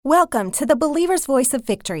Welcome to the Believer's Voice of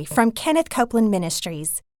Victory from Kenneth Copeland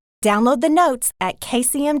Ministries. Download the notes at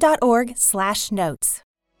kcm.org/notes.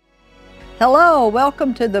 Hello,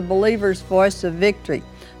 welcome to the Believer's Voice of Victory.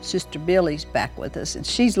 Sister Billye's back with us, and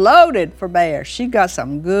she's loaded for bear. She got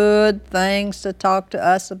some good things to talk to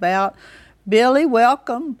us about. Billye,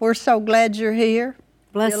 welcome. We're so glad you're here.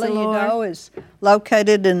 Bless Billye, the Lord. you know, is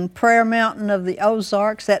located in Prayer Mountain of the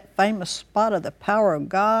Ozarks, that famous spot of the power of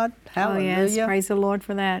God. Hallelujah. Oh, yes, praise the Lord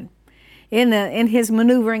for that. In his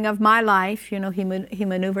maneuvering of my life, you know, he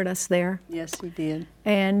maneuvered us there. Yes, he did.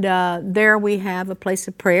 And there we have a place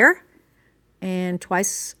of prayer, and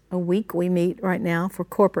twice a week we meet right now for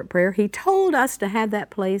corporate prayer. He told us to have that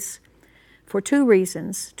place for two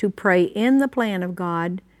reasons: to pray in the plan of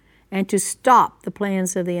God and to stop the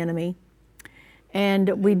plans of the enemy.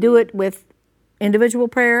 And we do it with individual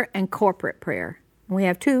prayer and corporate prayer. We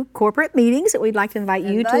have two corporate meetings that we'd like to invite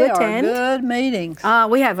you to attend. They are good meetings.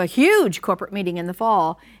 We have a huge corporate meeting in the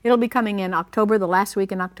fall. It'll be coming in October, the last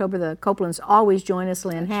week in October. The Copelands always join us.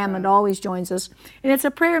 Lynn Hammond always joins us. And it's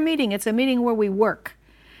a prayer meeting. It's a meeting where we work.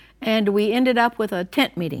 And we ended up with a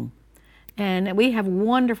tent meeting. And we have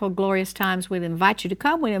wonderful, glorious times. We'd invite you to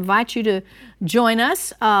come. We'd invite you to join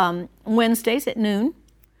us Wednesdays at noon.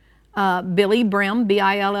 Billye, Brim,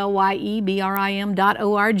 Billye,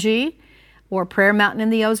 Brim.org, or Prayer Mountain in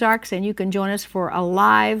the Ozarks, and you can join us for a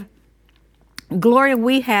live. Gloria,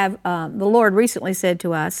 we have, the Lord recently said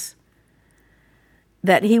to us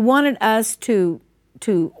that He wanted us to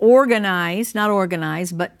organize, not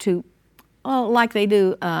organize, but to, like they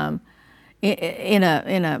do in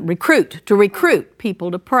a recruit people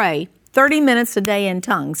to pray 30 minutes a day in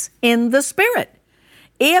tongues in the Spirit.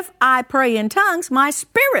 If I pray in tongues, my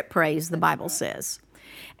spirit prays, the Bible says.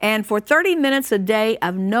 And for 30 minutes a day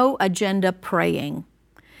of no agenda praying.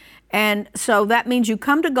 And so that means you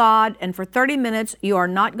come to God, and for 30 minutes, you are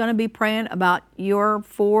not going to be praying about your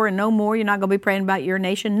four and no more. You're not going to be praying about your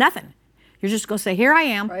nation, nothing. You're just going to say, here I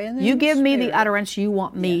am. You give me the utterance you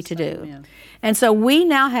want me to do. Amen. And so we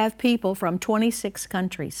now have people from 26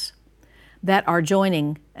 countries that are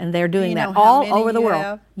joining, and they're doing that all over the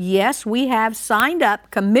world. Yes, we have signed up,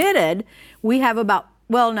 committed. We have about,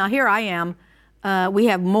 now here I am. We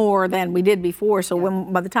have more than we did before, so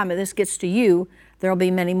by the time this gets to you, there'll be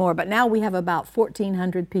many more. But now we have about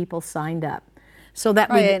 1,400 people signed up. So that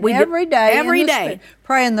we every day.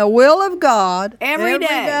 Praying the will of God every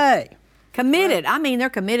day. Committed. I mean, they're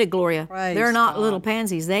committed, Gloria. Praise they're not God. Little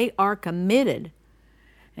pansies. They are committed.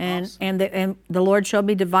 And, awesome. and the Lord showed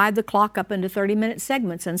me divide the clock up into 30-minute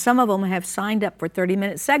segments, and some of them have signed up for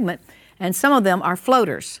 30-minute segment, and some of them are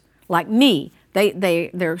floaters, like me.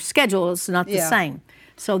 Their schedule is not the same,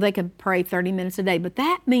 so they can pray 30 minutes a day. But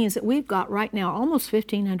that means that we've got right now almost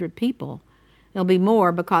 1,500 people. There'll be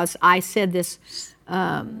more because I said this,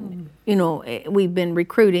 we've been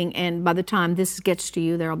recruiting, and by the time this gets to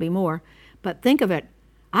you, there'll be more. But think of it.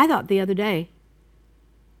 I thought the other day,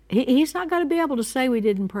 He's not going to be able to say we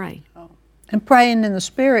didn't pray. Oh. And praying in the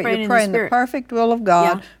Spirit. You're praying the perfect will of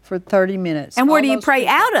God for 30 minutes. And where do you pray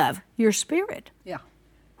out of? Your spirit. Yeah.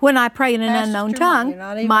 When I pray in an unknown tongue,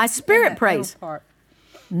 my spirit prays.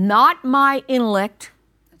 Not my intellect.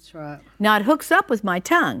 That's right. Now it hooks up with my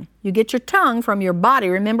tongue. You get your tongue from your body.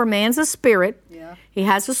 Remember, man's a spirit. Yeah. He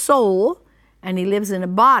has a soul, and he lives in a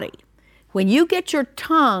body. When you get your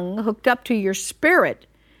tongue hooked up to your spirit,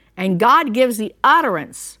 and God gives the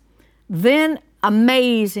utterance, then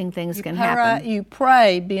amazing things can happen. You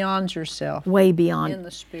pray beyond yourself. Way beyond. In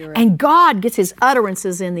the Spirit. And God gets His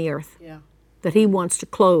utterances in the earth that He wants to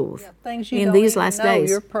clothe things you in don't these even last know, days.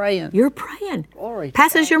 You're praying. You're praying. Glory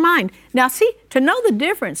Passes your mind. Now see, to know the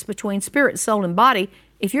difference between spirit, soul, and body,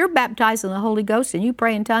 if you're baptized in the Holy Ghost and you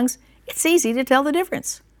pray in tongues, it's easy to tell the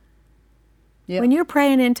difference. Yep. When you're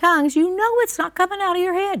praying in tongues, you know it's not coming out of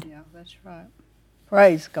your head. Yeah, that's right.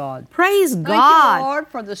 Praise God. Praise God. Thank you, Lord,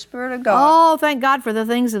 for the Spirit of God. Oh, thank God for the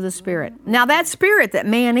things of the Spirit. Now, that Spirit that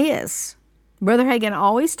man is, Brother Hagin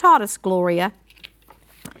always taught us, Gloria,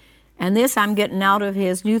 and this I'm getting out of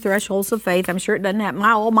his New Thresholds of Faith. I'm sure it doesn't have,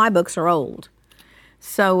 all my books are old.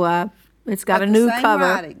 So it's got a new cover.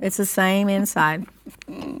 Writing. It's the same inside.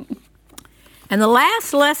 And the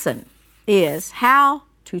last lesson is how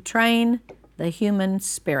to train the human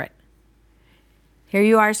spirit. Here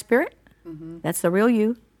you are, spirit. Mm-hmm. That's the real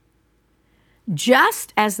you.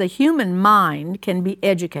 Just as the human mind can be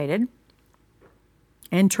educated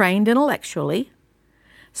and trained intellectually,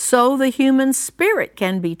 so the human spirit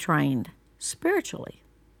can be trained spiritually.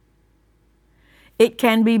 It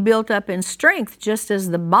can be built up in strength just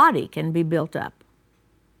as the body can be built up.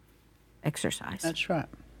 Exercise. That's right.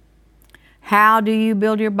 How do you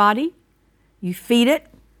build your body? You feed it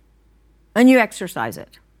and you exercise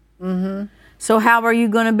it. So how are you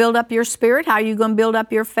going to build up your spirit? How are you going to build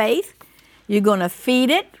up your faith? You're going to feed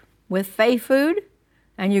it with faith food,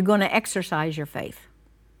 and you're going to exercise your faith.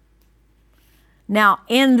 Now,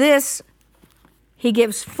 in this, he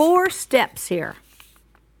gives 4 steps here.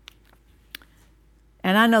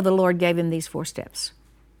 And I know the Lord gave him these 4 steps.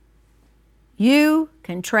 You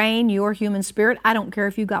can train your human spirit. I don't care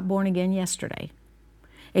if you got born again yesterday.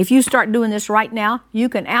 If you start doing this right now, you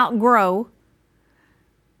can outgrow.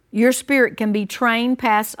 Your spirit can be trained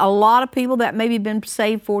past a lot of people that maybe been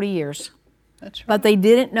saved 40 years. That's right. But they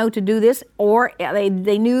didn't know to do this, or they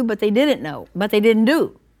knew but they didn't know, but they didn't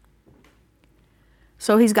do.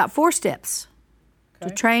 So he's got 4 steps to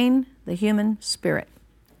train the human spirit.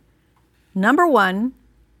 Number 1,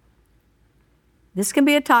 this can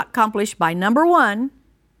be accomplished by number 1,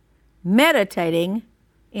 meditating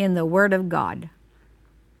in the Word of God.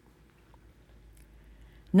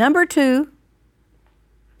 Number 2,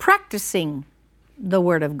 practicing the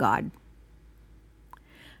Word of God.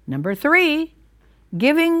 Number 3,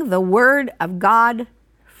 giving the Word of God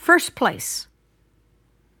first place.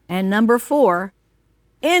 And number 4,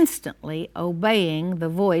 instantly obeying the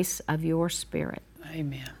voice of your spirit.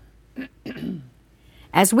 Amen.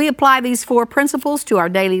 As we apply these 4 principles to our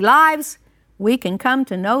daily lives, we can come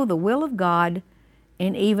to know the will of God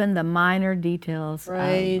in even the minor details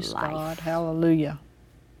Praise of life. God. Hallelujah.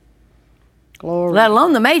 Glory. Let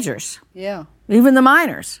alone the majors, Yeah. even the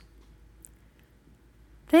minors.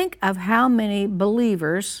 Think of how many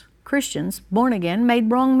believers, Christians, born again,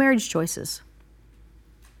 made wrong marriage choices.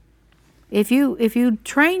 If you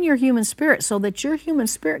train your human spirit so that your human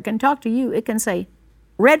spirit can talk to you, it can say,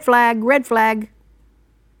 red flag,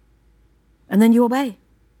 and then you obey.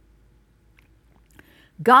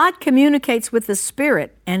 God communicates with the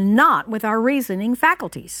Spirit and not with our reasoning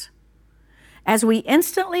faculties. As we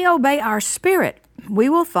instantly obey our spirit, we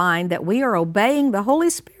will find that we are obeying the Holy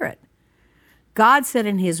Spirit. God said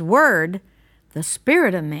in His Word, the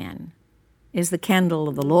spirit of man is the candle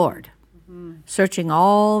of the Lord, searching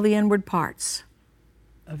all the inward parts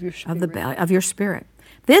Of your spirit. of your spirit.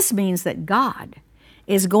 This means that God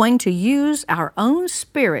is going to use our own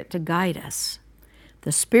spirit to guide us.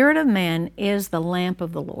 The spirit of man is the lamp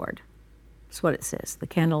of the Lord. That's what it says, the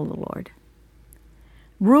candle of the Lord.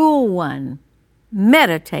 Rule 1,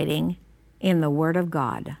 meditating in the Word of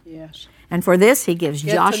God. Yes. And for this, he gives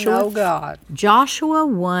Get to know God. Joshua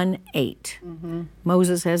 1:8.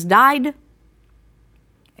 Moses has died,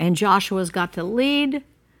 and Joshua's got to lead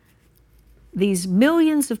these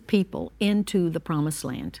millions of people into the promised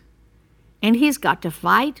land. And he's got to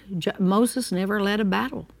fight. Moses never led a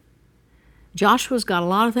battle. Joshua's got a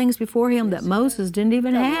lot of things before him that Moses didn't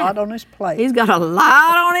even have. A lot on his plate. He's got a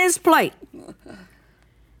lot on his plate.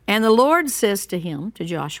 And the Lord says to him, to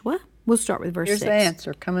Joshua, we'll start with verse 6. Here's the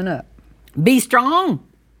answer coming up. Be strong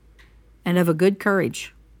and of a good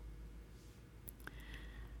courage.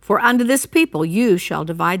 For unto this people you shall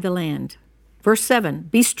divide the land. Verse 7,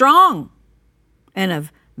 be strong and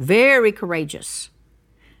of very courageous,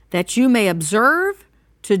 that you may observe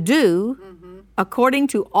to do according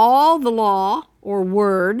to all the law or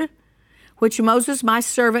word which Moses my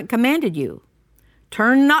servant commanded you.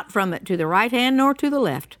 Turn not from it to the right hand nor to the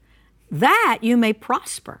left, that you may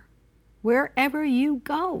prosper wherever you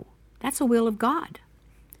go. That's the will of God.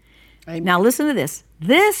 Amen. Now listen to this.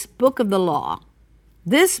 This book of the law,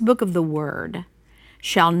 this book of the word,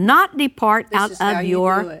 shall not depart out of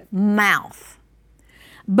your mouth,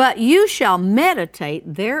 but you shall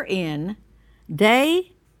meditate therein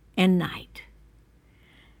day and night,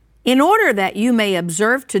 in order that you may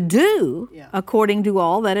observe to do according to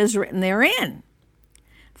all that is written therein.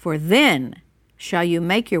 For then shall you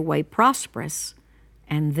make your way prosperous,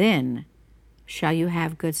 and then shall you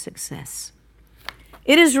have good success.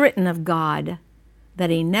 It is written of God that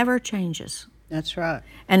He never changes. That's right.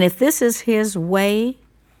 And if this is His way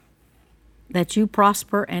that you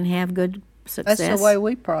prosper and have good success, That's the way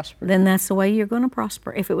we prosper. then that's the way you're going to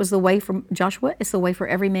prosper. If it was the way from Joshua, it's the way for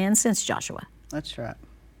every man since Joshua. That's right.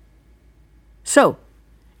 So,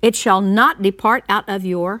 it shall not depart out of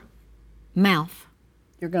your mouth.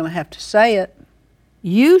 You're going to have to say it.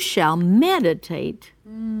 You shall meditate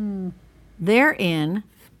therein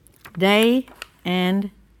day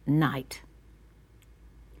and night.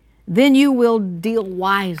 Then you will deal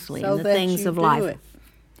wisely in the things of life. It.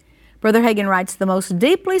 Brother Hagin writes, the most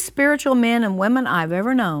deeply spiritual men and women I've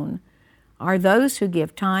ever known are those who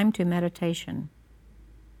give time to meditation.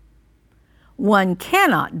 One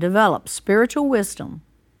cannot develop spiritual wisdom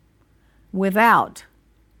without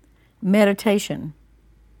meditation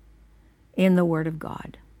in the Word of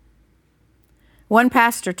God. One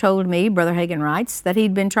pastor told me, Brother Hagin writes, that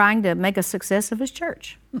he'd been trying to make a success of his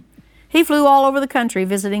church. He flew all over the country,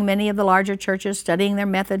 visiting many of the larger churches, studying their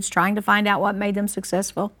methods, trying to find out what made them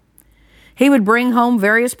successful. He would bring home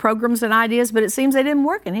various programs and ideas, but it seems they didn't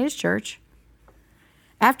work in his church.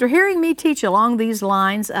 After hearing me teach along these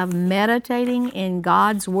lines of meditating in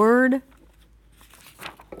God's Word,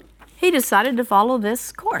 he decided to follow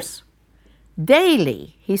this course.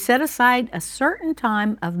 Daily, he set aside a certain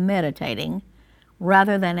time of meditating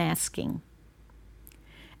rather than asking.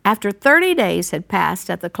 After 30 days had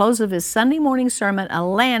passed, at the close of his Sunday morning sermon, a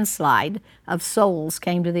landslide of souls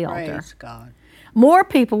came to the altar. Praise God. More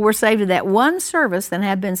people were saved in that one service than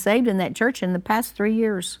have been saved in that church in the past 3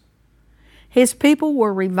 years. His people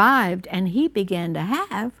were revived, and he began to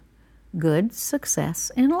have good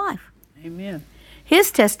success in life. Amen.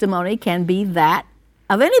 His testimony can be that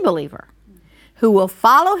of any believer who will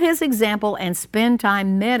follow his example and spend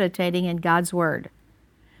time meditating in God's Word.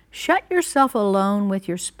 Shut yourself alone with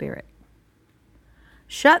your spirit.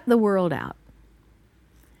 Shut the world out.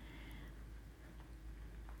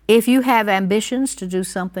 If you have ambitions to do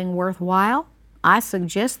something worthwhile, I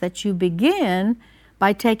suggest that you begin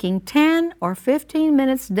by taking 10 or 15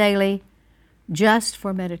 minutes daily just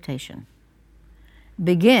for meditation.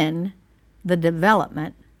 Begin the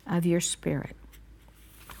development of your spirit.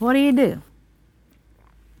 What do?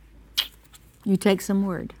 You take some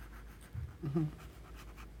word. Mm-hmm.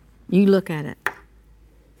 You look at it.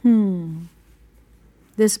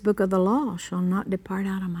 This book of the law shall not depart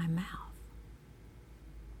out of my mouth.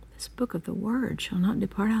 This book of the word shall not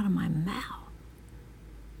depart out of my mouth.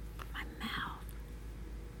 My mouth.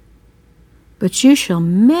 But you shall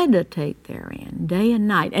meditate therein day and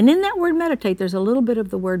night. And in that word meditate, there's a little bit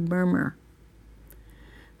of the word murmur.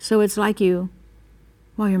 So it's like you,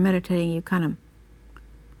 while you're meditating, you kind of,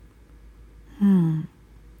 you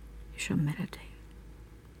shall meditate.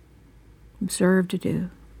 Observe to do.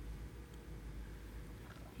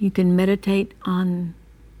 You can meditate on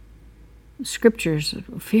scriptures,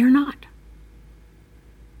 fear not.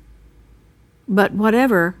 But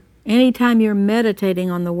whatever, anytime you're meditating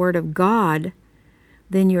on the Word of God,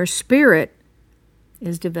 then your spirit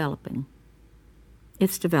is developing.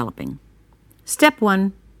 It's developing. Step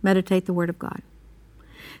 1, meditate the Word of God.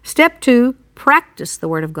 Step 2, practice the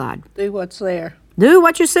Word of God. Do what's there. Do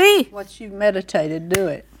what you see. What you meditated, do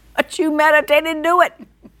it. What you meditated, do it.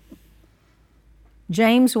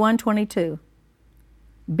 James 1:22.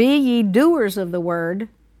 Be ye doers of the word,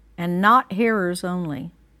 and not hearers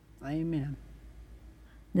only, Amen.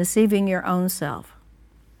 deceiving your own self.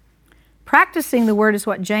 Practicing the word is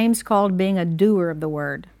what James called being a doer of the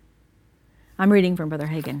word. I'm reading from Brother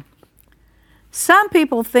Hagin. Some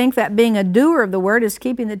people think that being a doer of the word is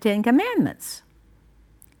keeping the 10 Commandments.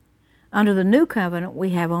 Under the new covenant,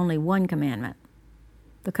 we have only one commandment,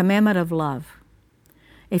 the commandment of love.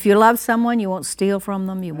 If you love someone, you won't steal from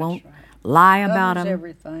them, you won't lie about them.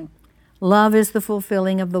 Everything. Love is the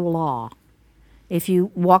fulfilling of the law. If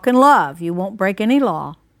you walk in love, you won't break any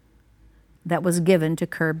law that was given to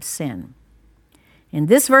curb sin. In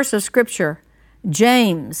this verse of Scripture,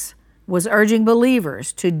 James was urging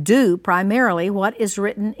believers to do primarily what is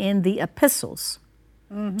written in the epistles,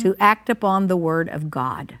 to act upon the Word of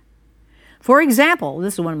God. For example,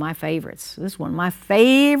 this is one of my favorites. This is one of my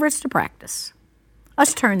favorites to practice.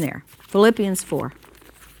 Let's turn there. Philippians 4.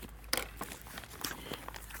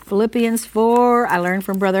 Philippians 4, I learned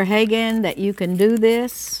from Brother Hagin that you can do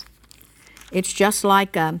this. It's just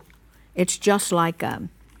like a chess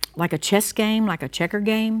game, like a checker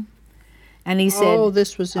game. And he said, "Oh,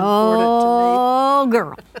 this was important to me." Oh,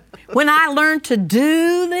 girl. When I learned to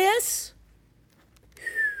do this,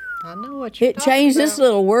 I know what you're it changed talking this about.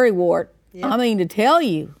 little worrywart. Yeah. I mean, to tell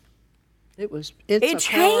you. It's It a powerful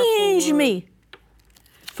changed word. me.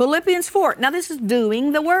 Philippians 4. Now this is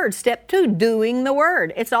doing the word. Step 2, doing the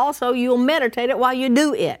word. It's also you'll meditate it while you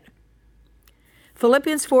do it.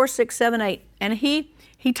 Philippians 4, 6, 7, 8. And he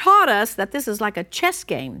taught us that this is like a chess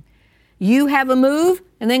game. You have a move,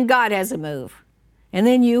 and then God has a move. And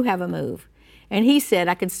then you have a move. And he said,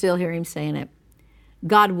 I can still hear him saying it,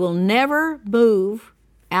 God will never move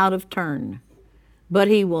out of turn, but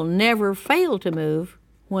he will never fail to move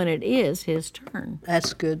when it is his turn.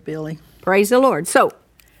 That's good, Billy. Praise the Lord. So,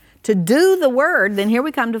 to do the word, then here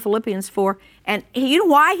we come to Philippians 4. And you know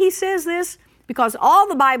why he says this? Because all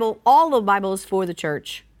the Bible is for the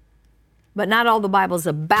church, but not all the Bible is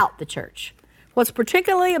about the church. What's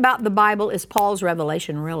particularly about the Bible is Paul's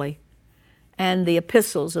revelation, really, and the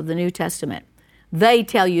epistles of the New Testament. They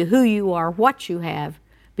tell you who you are, what you have,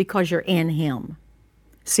 because you're in him,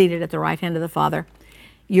 seated at the right hand of the Father.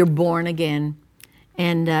 You're born again,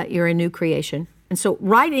 and you're a new creation. And so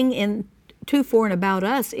writing in 2:4 and about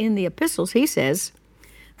us in the epistles, he says,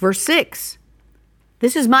 verse 6,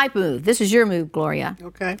 this is my move. This is your move, Gloria.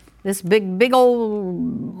 Okay. This big old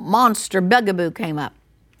monster bugaboo came up.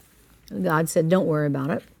 God said, don't worry about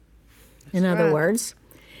it. In other words,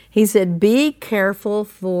 he said, be careful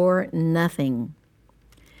for nothing,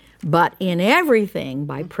 but in everything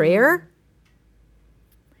by prayer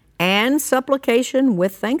and supplication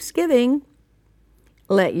with thanksgiving,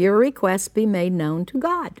 let your requests be made known to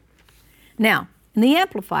God. Now, in the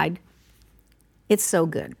Amplified, it's so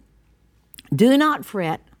good. Do not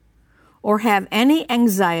fret or have any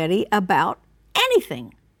anxiety about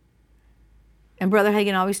anything. And Brother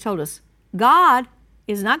Hagin always told us, God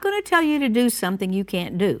is not going to tell you to do something you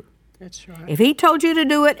can't do. That's right. If he told you to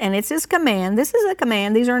do it and it's his command, this is a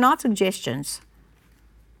command. These are not suggestions.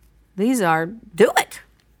 These are, do it.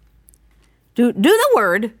 Do the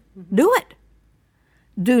word, do it.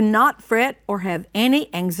 Do not fret or have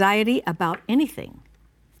any anxiety about anything.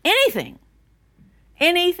 Anything.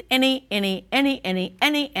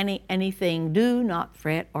 Anything. Do not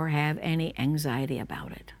fret or have any anxiety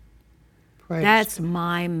about it. Praise That's God.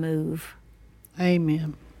 my move.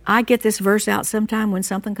 Amen. I get this verse out sometime when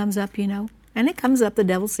something comes up, you know, and it comes up, the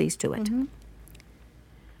devil sees to it.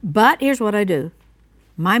 But here's what I do.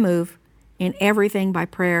 My move, in everything by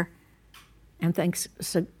prayer and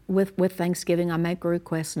with thanksgiving, I make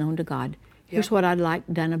requests known to God. Here's what I'd like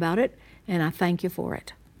done about it, and I thank you for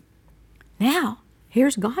it. Now,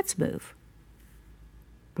 here's God's move.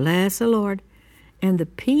 Bless the Lord, and the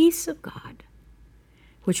peace of God,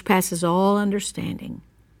 which passes all understanding,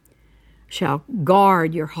 shall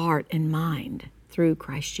guard your heart and mind through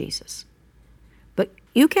Christ Jesus. But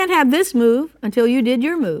you can't have this move until you did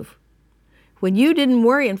your move. When you didn't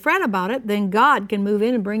worry and fret about it, then God can move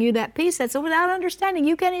in and bring you that peace that's without understanding.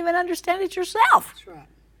 You can't even understand it yourself. That's right.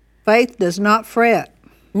 Faith does not fret.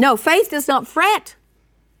 No, faith does not fret.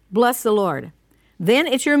 Bless the Lord. Then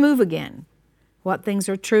it's your move again. What things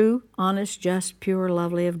are true, honest, just, pure,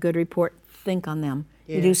 lovely, of good report, think on them.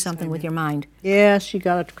 You do something with your mind. Yes, you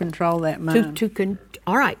got to control that mind.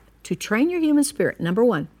 All right, to train your human spirit, number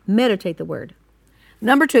 1, meditate the word.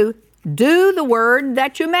 Number 2, do the word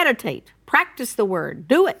that you meditate. Practice the word.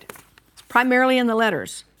 Do it. It's primarily in the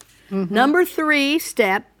letters. Number 3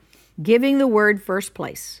 step, giving the word first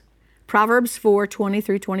place. Proverbs 4:20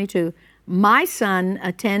 through 22. My son,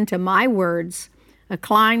 attend to my words.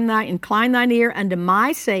 Incline thine ear unto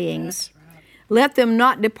my sayings. Let them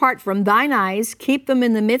not depart from thine eyes. Keep them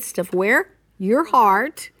in the midst of where? Your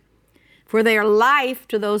heart. For they are life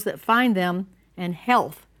to those that find them, and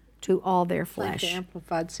health to all their flesh. Like the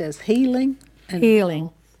Amplified says, healing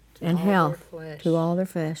and health to all their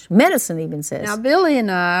flesh. Medicine even says. Now, Billye and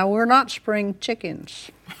I, we're not spring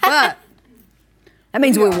chickens, but that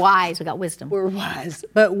means we're wise. We got wisdom. we're wise,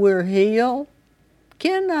 but we're healed. We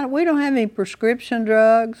don't have any prescription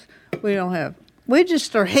drugs. We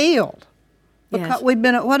just are healed. Because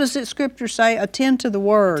Yes. what does the scripture say? Attend to the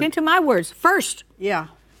word. Attend to my words first. Yeah.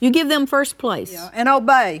 You give them first place. Yeah. And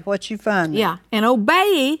obey what you find there. Yeah, and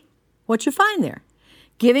obey what you find there.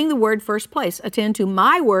 Giving the word first place. Attend to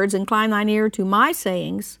my words, incline thine ear to my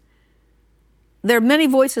sayings. There are many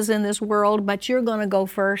voices in this world, but you're going to go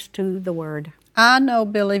first to the word. I know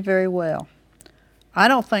Billye very well. I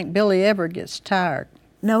don't think Billye ever gets tired.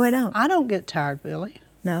 No, I don't. I don't get tired, Billye.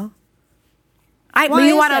 No. Why But you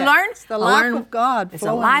is want to that? learn? It's the life of God It's the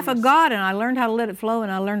flowing life in of us. God, and I learned how to let it flow,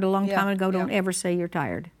 and I learned a long Yeah, time ago, yeah. don't ever say you're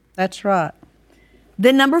tired. That's right.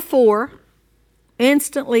 Then number 4,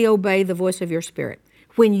 instantly obey the voice of your spirit.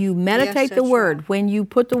 When you meditate the that's word, right. when you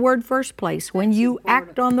put the word first place, when you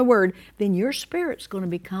act on the word, then your spirit's going to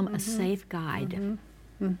become a safe guide.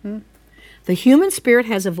 The human spirit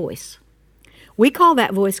has a voice. We call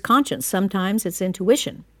that voice conscience. Sometimes it's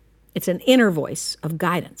intuition. It's an inner voice of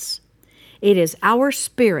guidance. It is our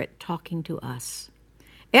spirit talking to us.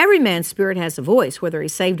 Every man's spirit has a voice, whether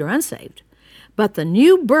he's saved or unsaved. But the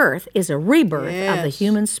new birth is a rebirth of the Yes.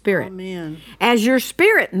 human spirit. Amen. As your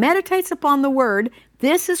spirit meditates upon the word,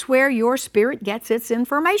 this is where your spirit gets its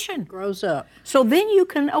information. Grows up. So then you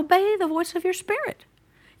can obey the voice of your spirit.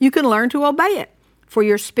 You can learn to obey it. For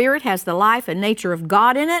your spirit has the life and nature of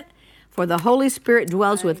God in it. For the Holy Spirit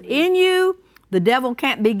dwells within you. The devil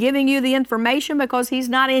can't be giving you the information because he's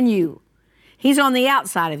not in you. He's on the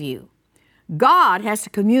outside of you. God has to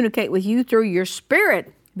communicate with you through your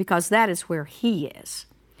spirit because that is where he is.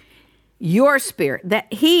 Your spirit,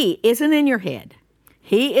 that he isn't in your head.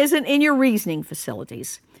 He isn't in your reasoning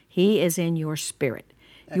facilities. He is in your spirit.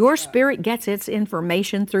 Your spirit gets its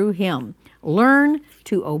information through him. Learn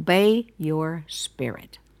to obey your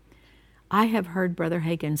spirit. I have heard Brother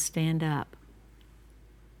Hagin stand up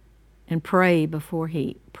and pray before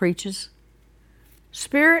he preaches.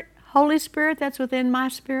 Spirit, Holy Spirit that's within my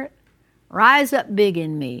spirit, rise up big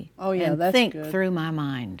in me. Oh, yeah, and that's think good. through my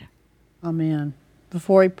mind. Amen.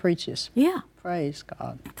 Before he preaches. Yeah. Praise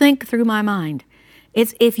God. Think through my mind.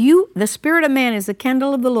 It's the spirit of man is the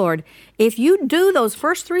candle of the Lord. If you do those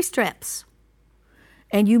first 3 steps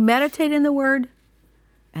and you meditate in the Word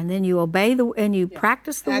and then you obey and you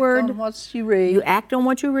practice the Word. Act on what you read. You act on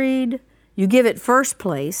what you read. You give it first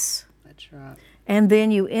place. That's right. And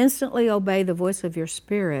then you instantly obey the voice of your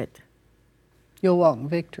spirit. You'll walk in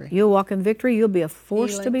victory. You'll walk in victory. You'll be a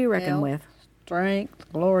force to be Healing, reckoned health, with.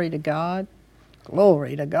 Strength, glory to God.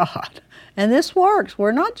 Glory to God. And this works.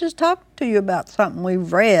 We're not just talking to you about something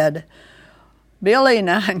we've read. Billye and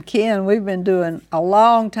I and Ken, we've been doing a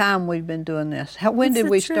long time. We've been doing this. When did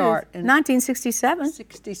we start? In 1967.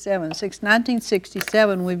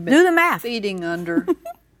 1967. We've been Do the math. feeding under.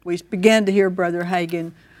 We began to hear Brother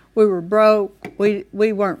Hagin. We were broke. We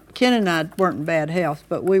weren't. Ken and I weren't in bad health,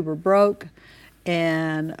 but we were broke,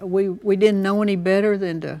 and we didn't know any better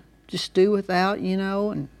than to just do without,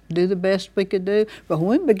 and do the best we could do. But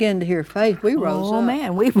when we began to hear faith, we rose up. Oh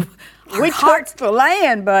man, we took the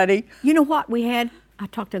land, buddy. You know what we had? I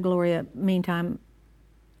talked to Gloria. Meantime,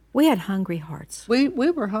 we had hungry hearts. We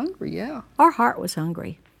were hungry, yeah. Our heart was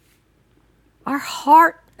hungry. Our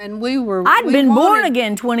heart. And we were. I'd we been born wanted-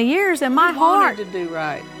 again 20 years, and my we heart. wanted to do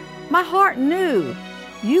right. My heart knew.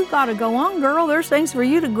 You got to go on, girl. There's things for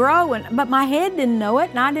you to grow, but my head didn't know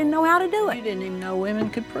it, and I didn't know how to do You it. didn't even know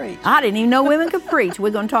women could preach. I didn't even know women could preach.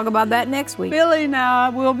 We're going to talk about that next week. Billye and I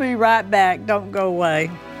will be right back. Don't go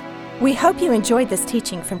away. We hope you enjoyed this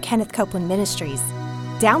teaching from Kenneth Copeland Ministries.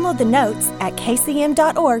 Download the notes at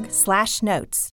kcm.org/notes.